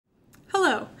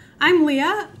Hello, I'm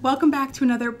Leah. Welcome back to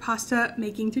another pasta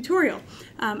making tutorial.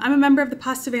 I'm a member of the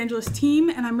Pasta Evangelists team,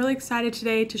 and I'm really excited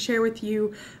today to share with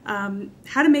you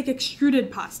how to make extruded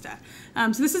pasta.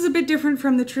 So this is a bit different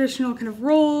from the traditional kind of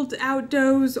rolled out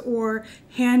doughs or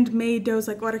handmade doughs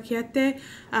like orecchiette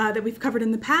that we've covered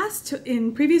in the past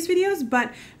in previous videos,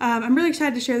 but I'm really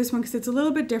excited to share this one because it's a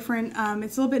little bit different.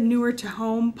 It's a little bit newer to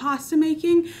home pasta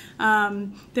making.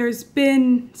 There's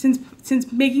been,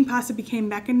 since making pasta became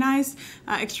mechanized,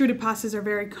 extruded pastas are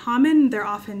very common. They're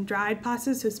often dried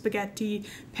pastas, so spaghetti,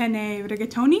 penne,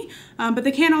 rigatoni, but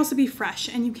they can also be fresh,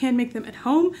 and you can make them at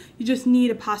home. You just need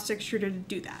a pasta extruder to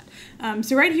do that.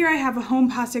 So right here I have a home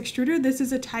pasta extruder. This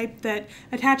is a type that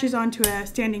attaches onto a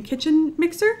standing kitchen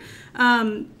mixer.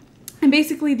 And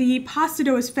basically the pasta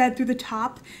dough is fed through the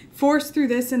top, forced through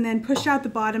this, and then pushed out the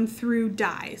bottom through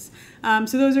dies.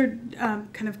 So those are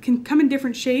can come in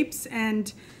different shapes,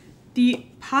 and the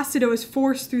pasta dough is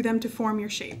forced through them to form your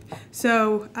shape.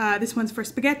 So this one's for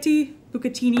spaghetti,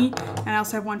 bucatini, and I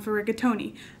also have one for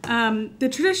rigatoni. The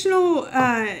traditional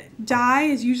die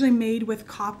is usually made with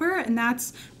copper, and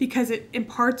that's because it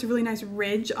imparts a really nice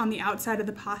ridge on the outside of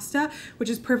the pasta, which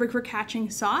is perfect for catching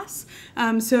sauce.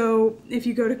 So if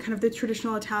you go to kind of the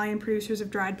traditional Italian producers of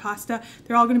dried pasta,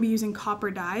 they're all going to be using copper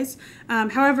dies.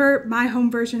 However, my home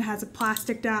version has a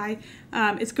plastic die.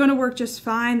 It's going to work just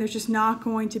fine. There's just not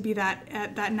going to be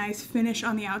that nice finish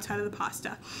on the outside of the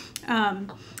pasta.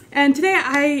 And today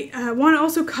I want to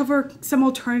also cover some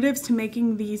alternatives to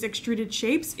making these extruded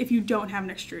shapes if you don't have an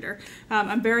extruder.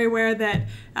 I'm very aware that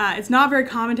it's not very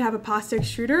common to have a pasta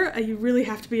extruder. You really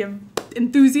have to be an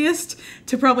enthusiast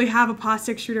to probably have a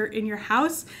pasta extruder in your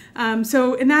house.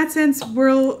 So in that sense,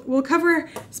 we'll cover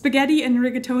spaghetti and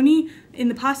rigatoni in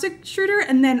the pasta extruder,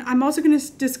 and then I'm also going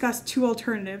to discuss two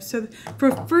alternatives. So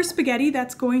for spaghetti,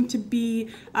 that's going to be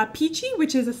pici,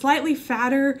 which is a slightly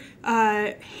fatter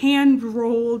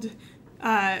hand-rolled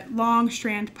long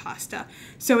strand pasta.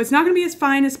 So it's not going to be as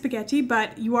fine as spaghetti,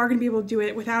 but you are going to be able to do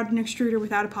it without an extruder,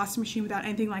 without a pasta machine, without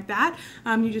anything like that.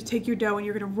 You just take your dough and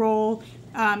you're going to roll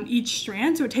each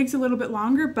strand. So it takes a little bit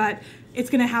longer, but it's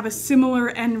going to have a similar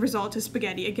end result to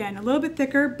spaghetti. Again, a little bit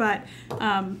thicker, but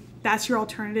that's your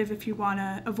alternative if you want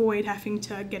to avoid having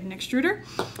to get an extruder.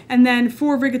 And then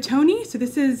for rigatoni, so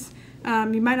this is,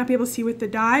 you might not be able to see with the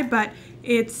die, but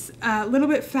it's a little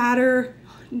bit fatter,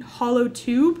 hollow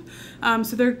tube.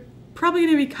 So they're probably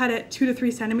going to be cut at 2 to 3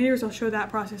 centimeters. I'll show that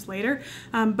process later.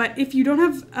 But if you don't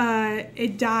have a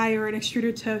die or an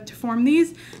extruder to form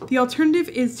these, the alternative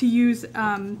is to use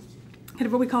kind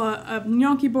of what we call a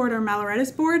gnocchi board or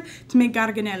malarettis board to make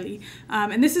garganelli.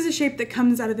 And this is a shape that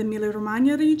comes out of the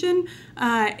Emilia-Romagna region.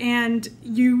 And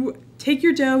you take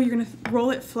your dough, you're going to roll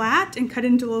it flat and cut it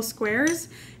into little squares,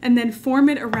 and then form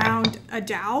it around a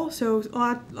dowel. So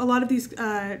a lot of these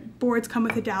boards come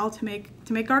with a dowel to make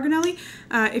garganelli.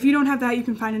 If you don't have that, you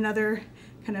can find another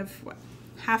kind of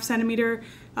half centimeter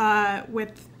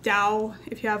with dowel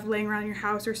if you have laying around your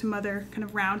house, or some other kind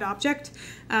of round object,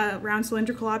 round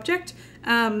cylindrical object.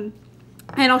 And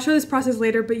I'll show this process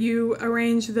later, but you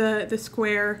arrange the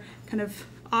square kind of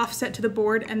offset to the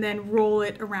board and then roll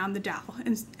it around the dowel.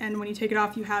 And when you take it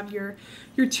off, you have your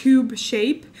tube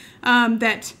shape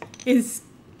that is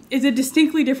a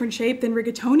distinctly different shape than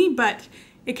rigatoni, but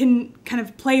it can kind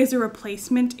of play as a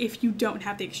replacement if you don't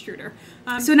have the extruder.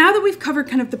 So now that we've covered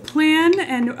kind of the plan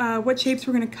and what shapes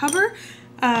we're going to cover,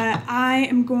 I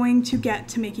am going to get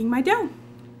to making my dough.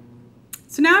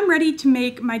 So now I'm ready to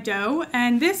make my dough,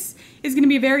 and this is going to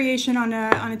be a variation on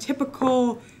a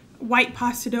typical white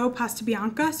pasta dough, pasta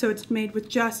bianca, so it's made with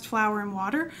just flour and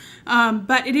water,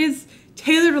 but it is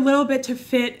tailored a little bit to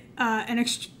fit an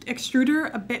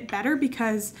extruder a bit better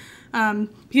because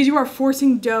you are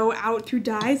forcing dough out through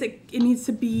dies. It needs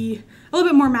to be a little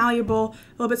bit more malleable,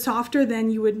 a little bit softer than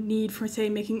you would need for, say,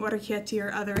 making orecchiette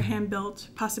or other hand-built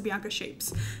pasta bianca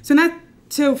shapes.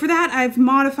 So for that, I've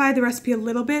modified the recipe a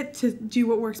little bit to do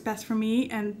what works best for me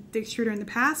and the extruder in the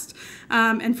past.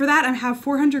 And for that, I have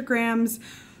 400 grams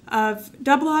of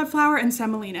double odd flour and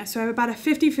semolina. So I have about a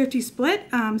 50-50 split,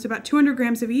 so about 200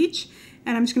 grams of each.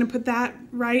 And I'm just going to put that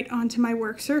right onto my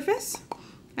work surface.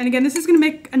 And again, this is going to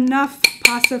make enough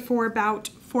pasta for about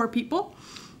 4 people,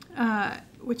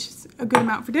 which is a good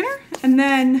amount for dinner. And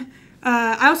then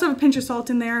I also have a pinch of salt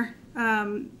in there,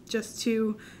 just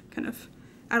to kind of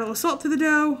add a little salt to the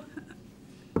dough.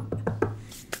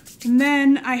 And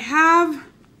then I have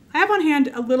on hand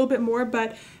a little bit more,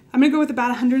 but I'm going to go with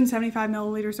about 175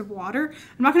 milliliters of water.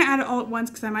 I'm not going to add it all at once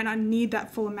because I might not need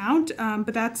that full amount,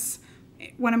 but that's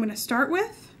what I'm going to start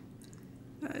with.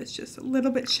 It's just a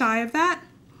little bit shy of that.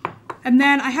 And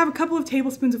then I have a couple of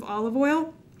tablespoons of olive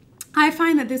oil. I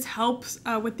find that this helps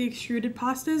with the extruded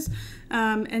pastas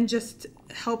and just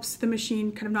helps the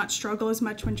machine kind of not struggle as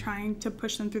much when trying to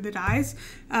push them through the dies.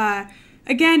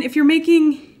 Again, if you're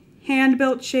making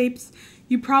hand-built shapes,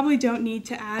 you probably don't need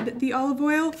to add the olive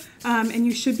oil, and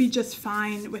you should be just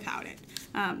fine without it.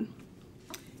 Now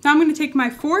I'm going to take my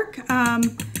fork.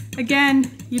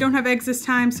 Again, you don't have eggs this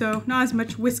time, so not as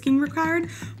much whisking required,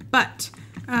 but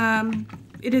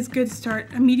it is good to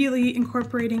start immediately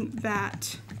incorporating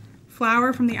that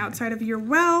flour from the outside of your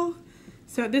well.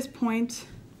 So at this point,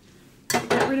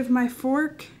 get rid of my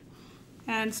fork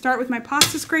and start with my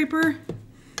pasta scraper.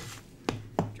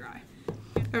 Dry.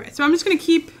 Okay, so I'm just going to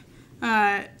keep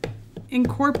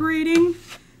incorporating,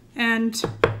 and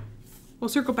we'll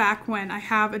circle back when I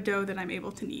have a dough that I'm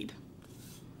able to knead.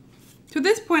 So at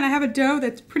this point I have a dough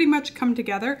that's pretty much come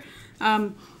together.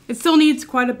 It still needs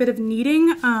quite a bit of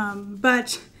kneading,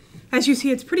 but as you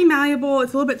see, it's pretty malleable.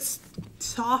 It's a little bit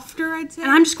softer, I'd say.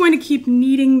 And I'm just going to keep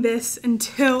kneading this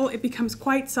until it becomes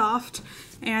quite soft,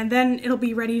 and then it'll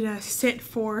be ready to sit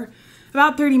for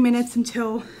about 30 minutes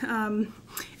until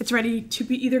it's ready to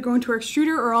be either go into our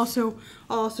extruder, or also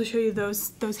I'll also show you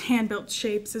those hand-built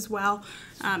shapes as well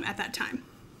at that time.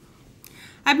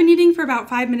 I've been kneading for about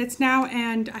 5 minutes now,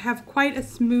 and I have quite a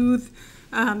smooth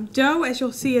dough. As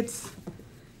you'll see, it's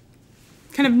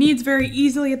kind of kneads very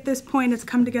easily at this point. It's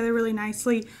come together really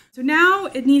nicely. So now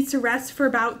it needs to rest for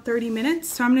about 30 minutes.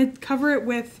 So I'm going to cover it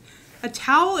with a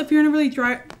towel. If you're in a really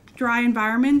dry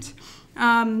environment,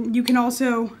 you can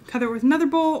also cover it with another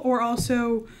bowl, or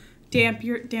also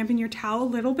dampen your towel a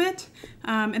little bit,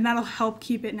 and that'll help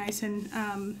keep it nice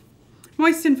and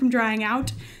moistened from drying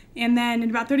out. And then in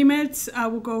about 30 minutes,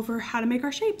 we'll go over how to make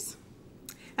our shapes.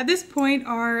 At this point,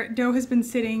 our dough has been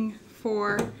sitting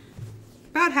for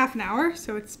about half an hour,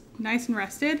 so it's nice and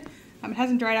rested. It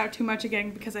hasn't dried out too much,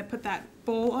 again, because I put that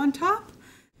bowl on top.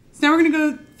 So now we're going to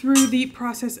go through the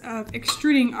process of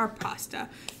extruding our pasta.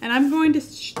 And I'm going to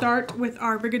start with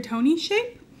our rigatoni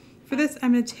shape. For this,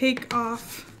 I'm going to take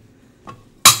off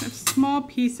a small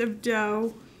piece of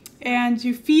dough, and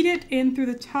you feed it in through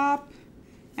the top,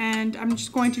 and I'm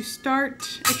just going to start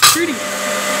extruding it.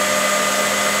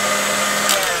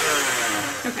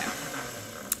 Okay.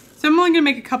 So I'm only going to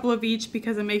make a couple of each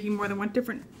because I'm making more than one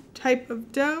different type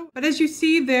of dough. But as you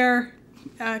see, they're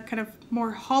kind of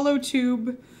more hollow tube,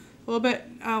 a little bit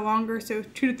longer, so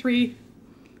 2 to 3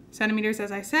 centimeters,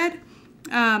 as I said.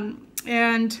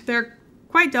 And they're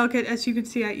quite delicate. As you can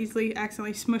see, I easily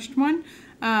accidentally smushed one.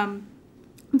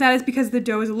 That is because the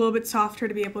dough is a little bit softer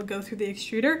to be able to go through the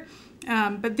extruder.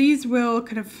 But these will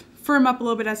kind of firm up a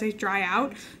little bit as they dry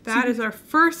out. That is our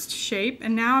first shape,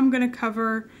 and now I'm going to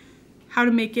cover how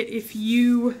to make it if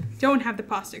you don't have the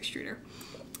pasta extruder.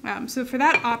 So for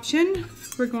that option,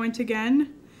 we're going to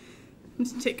again,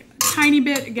 just take a tiny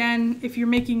bit. Again, if you're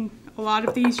making a lot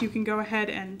of these, you can go ahead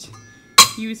and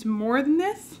use more than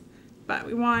this, but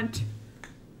we want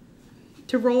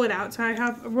to roll it out. So I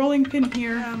have a rolling pin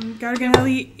here.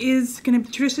 Garganelli is going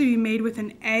to traditionally be made with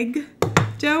an egg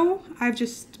dough. I've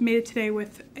just made it today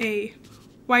with a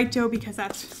white dough because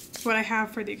that's what I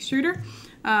have for the extruder.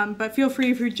 But feel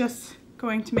free, if you're just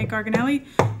going to make garganelli,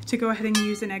 to go ahead and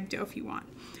use an egg dough if you want.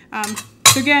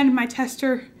 So again, my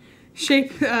tester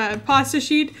shape pasta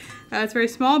sheet, it's very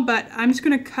small, but I'm just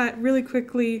going to cut really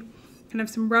quickly kind of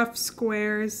some rough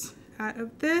squares out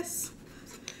of this.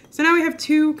 So now we have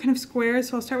 2 kind of squares,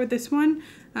 so I'll start with this one.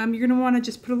 You're going to want to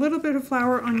just put a little bit of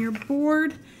flour on your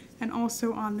board and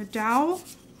also on the dowel,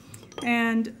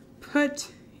 and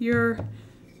put your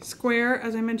square,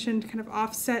 as I mentioned, kind of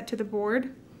offset to the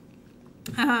board.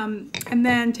 And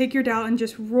then take your dowel and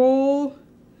just roll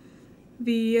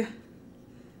the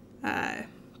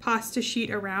pasta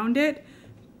sheet around it,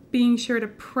 being sure to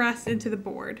press into the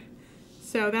board.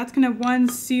 So that's going to, one,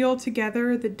 seal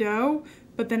together the dough,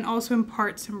 but then also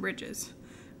impart some ridges.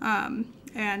 And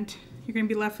you're going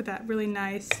to be left with that really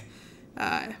nice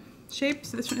shape.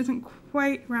 So this one isn't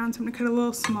quite round, so I'm going to cut a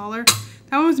little smaller.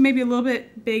 That one was maybe a little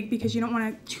bit big because you don't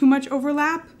want too much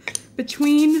overlap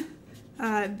between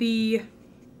the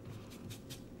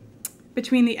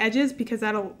edges, because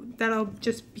that'll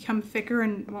just become thicker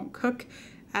and won't cook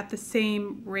at the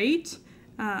same rate.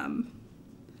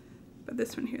 But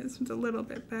this one here, this one's a little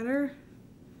bit better.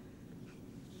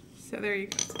 So there you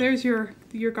go. So there's your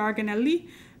garganelli.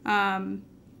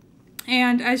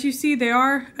 And as you see, they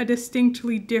are a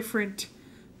distinctly different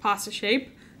pasta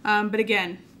shape. But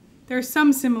again, there are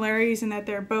some similarities in that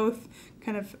they're both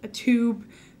kind of a tube,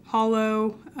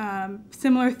 hollow,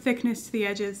 similar thickness to the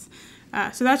edges.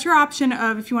 So that's your option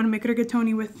of if you want to make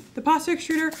rigatoni with the pasta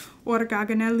extruder or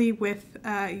garganelli with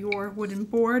your wooden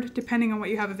board, depending on what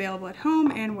you have available at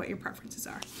home and what your preferences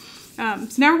are.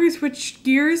 So now we're going to switch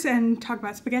gears and talk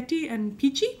about spaghetti and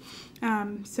pici.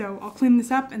 So I'll clean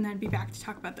this up and then be back to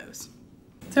talk about those.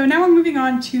 So now we're moving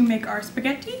on to make our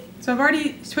spaghetti. So I've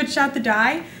already switched out the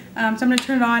dye, so I'm going to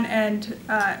turn it on and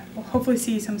we'll hopefully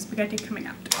see some spaghetti coming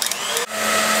out.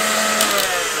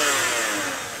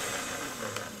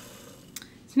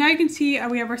 So now you can see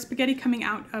we have our spaghetti coming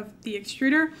out of the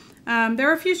extruder. There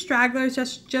are a few stragglers,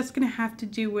 just going to have to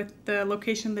do with the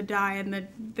location of the dye and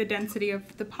the density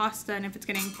of the pasta and if it's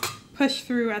getting pushed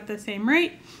through at the same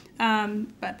rate.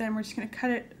 But then we're just going to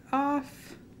cut it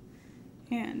off.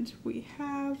 And we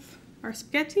have our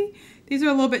spaghetti. These are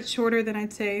a little bit shorter than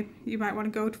I'd say you might want to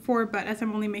go for, but as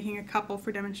I'm only making a couple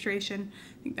for demonstration,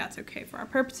 I think that's okay for our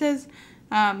purposes.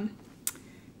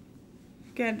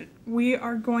 Again, we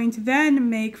are going to then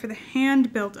make for the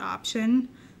hand-built option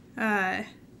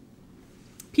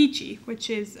pici, which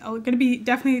is going to be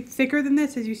definitely thicker than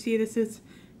this. As you see, this is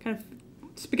kind of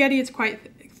spaghetti. It's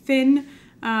quite thin,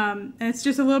 and it's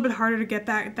just a little bit harder to get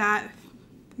that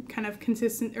kind of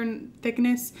consistent or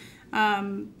thickness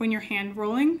when you're hand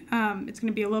rolling. It's going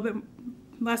to be a little bit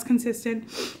less consistent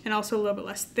and also a little bit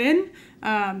less thin.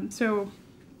 So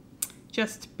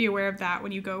just be aware of that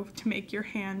when you go to make your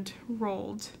hand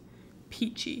rolled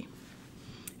pici.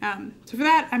 So for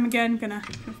that, I'm again gonna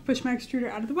push my extruder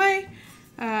out of the way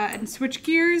and switch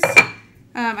gears.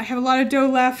 I have a lot of dough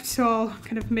left, so I'll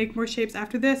kind of make more shapes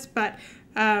after this, but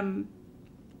to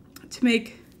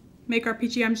make our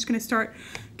pici, I'm just going to start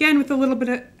again with a little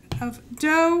bit of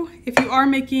dough. If you are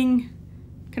making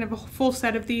kind of a full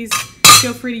set of these,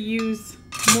 feel free to use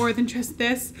more than just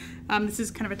this. This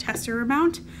is kind of a tester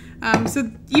amount.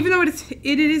 So even though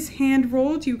it is hand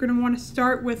rolled, you're going to want to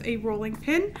start with a rolling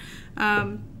pin.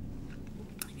 And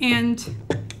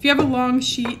if you have a long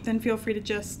sheet, then feel free to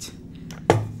just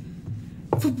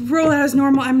roll it as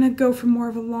normal. I'm going to go for more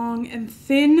of a long and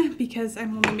thin because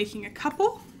I'm only making a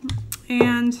couple.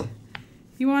 And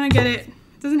you want to get it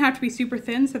doesn't have to be super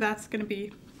thin, so that's going to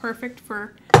be perfect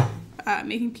for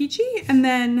making pici. And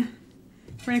then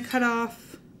we're going to cut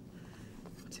off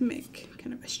to make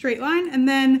kind of a straight line. And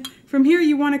then from here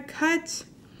you want to cut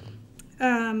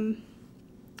a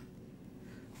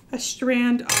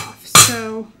strand off.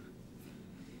 So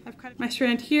I've cut my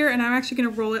strand here, and I'm actually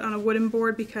going to roll it on a wooden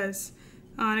board because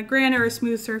on a granite or a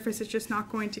smooth surface it's just not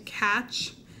going to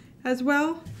catch as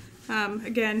well.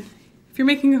 Again, if you're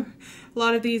making a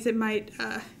lot of these, it might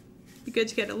be good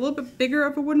to get a little bit bigger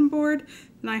of a wooden board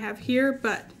than I have here,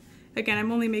 but again,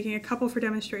 I'm only making a couple for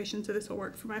demonstration, so this will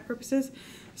work for my purposes.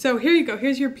 So here you go,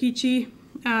 here's your pici.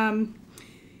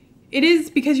 It is,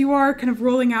 because you are kind of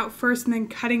rolling out first and then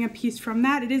cutting a piece from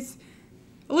that, it is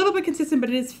a little bit consistent, but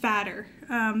it is fatter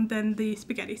than the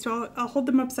spaghetti. So I'll hold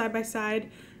them up side by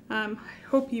side. I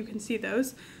hope you can see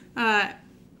those.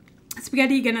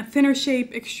 Spaghetti, again, a thinner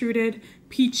shape, extruded.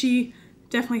 Pici,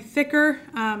 definitely thicker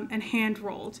and hand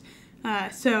rolled.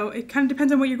 So it kind of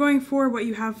depends on what you're going for, what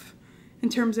you have in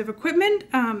terms of equipment,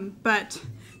 but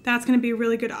that's going to be a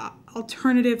really good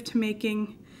alternative to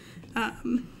making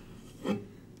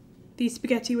the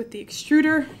spaghetti with the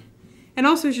extruder. And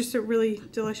also it's just a really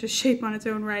delicious shape on its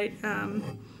own right.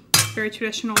 Very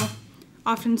traditional,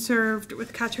 often served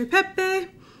with cacio e pepe.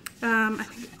 I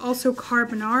think also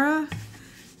carbonara.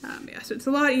 Yeah, so it's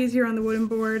a lot easier on the wooden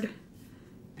board.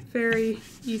 Very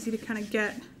easy to kind of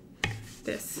get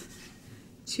this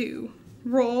to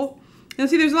roll. You'll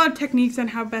see there's a lot of techniques on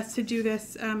how best to do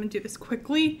this and do this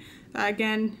quickly.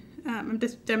 Again, I'm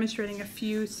just demonstrating a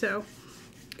few, so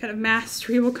kind of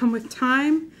mastery will come with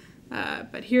time.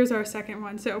 But here's our second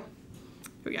one. So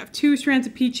we have two strands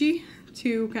of pici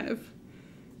to kind of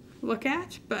look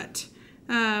at, but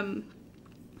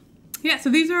yeah,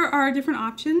 so these are our different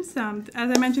options. As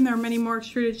I mentioned, there are many more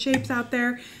extruded shapes out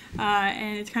there,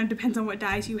 and it kind of depends on what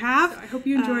dyes you have. So I hope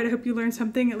you enjoyed. I hope you learned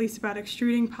something, at least about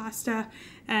extruding pasta,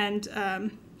 and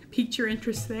piqued your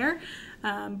interest there.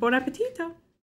 Buon appetito!